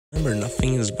Remember,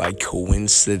 nothing is by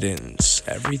coincidence.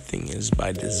 Everything is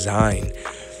by design.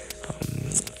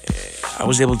 I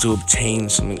was able to obtain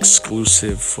some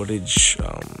exclusive footage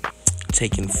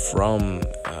taken from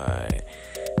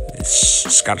this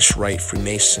Scottish Rite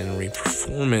Freemasonry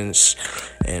performance,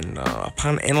 and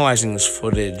upon analyzing this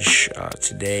footage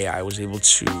today, I was able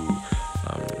to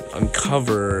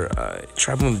uncover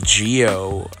traveling with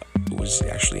Geo, who was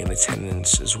actually in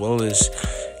attendance, as well as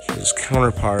his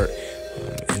counterpart,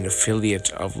 an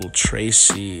affiliate of Lil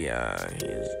Tracy. I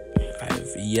have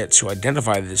yet to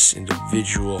identify this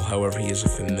individual, however, he is a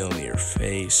familiar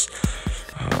face.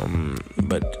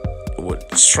 But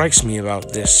what strikes me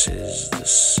about this is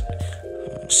this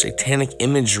satanic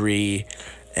imagery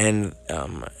and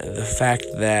the fact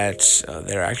that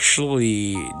they're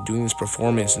actually doing this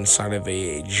performance inside of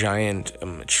a giant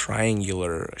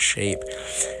triangular shape,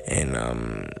 and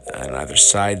on either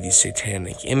side these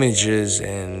satanic images,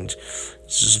 and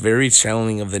this is very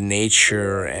telling of the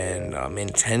nature and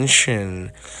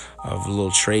intention of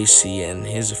Lil Tracy and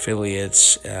his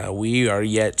affiliates. We are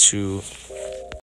yet to